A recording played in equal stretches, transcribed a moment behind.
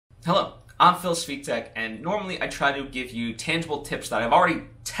Hello, I'm Svitek, and normally I try to give you tangible tips that I've already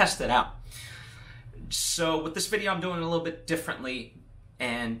tested out. So with this video, I'm doing it a little bit differently,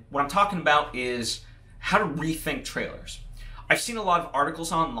 and what I'm talking about is how to rethink trailers. I've seen a lot of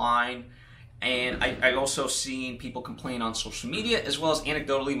articles online, and I've also seen people complain on social media, as well as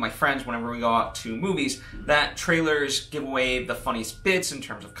anecdotally my friends whenever we go out to movies, that trailers give away the funniest bits in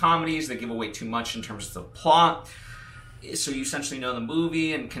terms of comedies, they give away too much in terms of the plot. So you essentially know the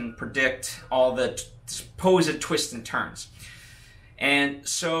movie and can predict all the supposed twists and turns. And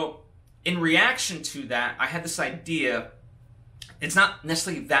so in reaction to that, I had this idea. It's not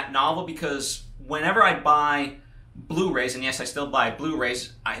necessarily that novel because whenever I buy Blu-rays, and yes, I still buy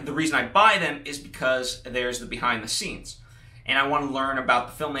Blu-rays, the reason I buy them is because there's the behind the scenes. And I want to learn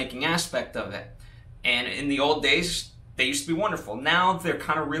about the filmmaking aspect of it. And in the old days, they used to be wonderful. Now they're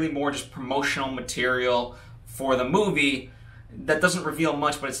kind of really more just promotional material for the movie that doesn't reveal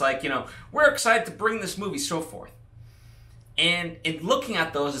much, but it's like, you know, we're excited to bring this movie, so forth. And in looking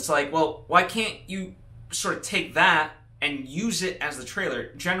at those, it's like, well, why can't you sort of take that and use it as the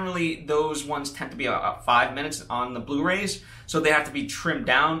trailer? Generally, those ones tend to be about 5 minutes on the Blu-rays, so they have to be trimmed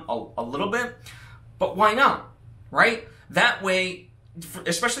down a little bit. But why not, right? That way,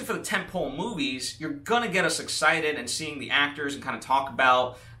 especially for the tentpole movies, you're gonna get us excited and seeing the actors and kind of talk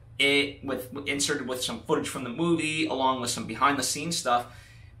about it inserted with some footage from the movie along with some behind the scenes stuff.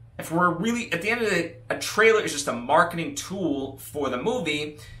 If we're really, at the end of the day, a trailer is just a marketing tool for the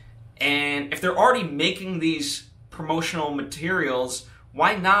movie, and if they're already making these promotional materials,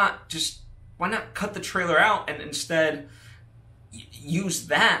 why not cut the trailer out and instead use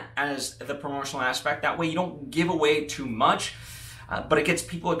that as the promotional aspect? That way you don't give away too much, but it gets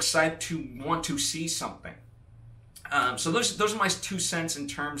people excited to want to see something. So those are my 2 cents in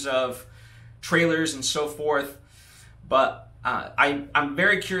terms of trailers and so forth. But I'm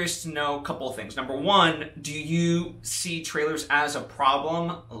very curious to know a couple of things. Number one, do you see trailers as a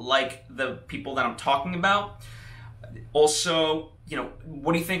problem like the people that I'm talking about? Also, you know,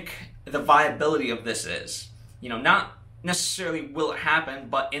 what do you think the viability of this is? You know, not necessarily will it happen,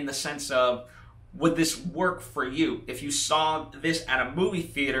 but in the sense of, would this work for you? If you saw this at a movie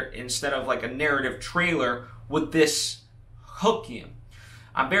theater instead of like a narrative trailer, would this hook you?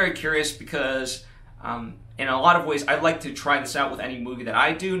 I'm very curious because in a lot of ways I'd like to try this out with any movie that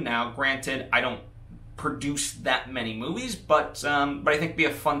I do. Now, granted, I don't produce that many movies, but I think it'd be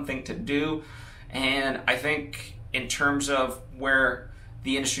a fun thing to do. And I think in terms of where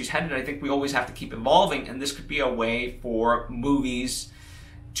the industry's headed, I think we always have to keep evolving, and this could be a way for movies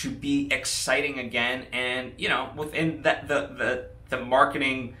to be exciting again. And you know, within that the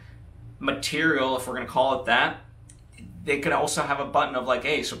marketing material, if we're going to call it that, they could also have a button of like,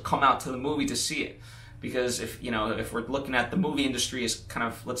 hey, so come out to the movie to see it. Because if we're looking at the movie industry as kind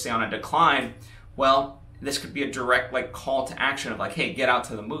of, let's say, on a decline, well, this could be a direct like call to action of like, hey, get out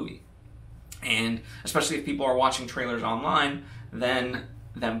to the movie. And especially if people are watching trailers online, then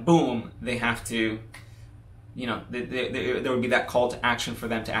boom, they have to, you know, there would be that call to action for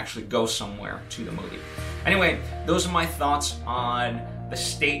them to actually go somewhere to the movie. Anyway, those are my thoughts on the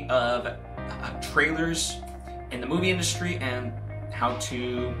state of trailers in the movie industry and how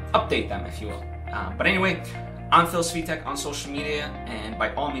to update them, if you will. But anyway, I'm Svitek on social media, and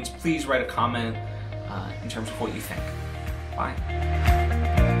by all means, please write a comment in terms of what you think.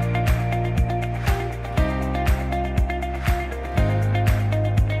 Bye.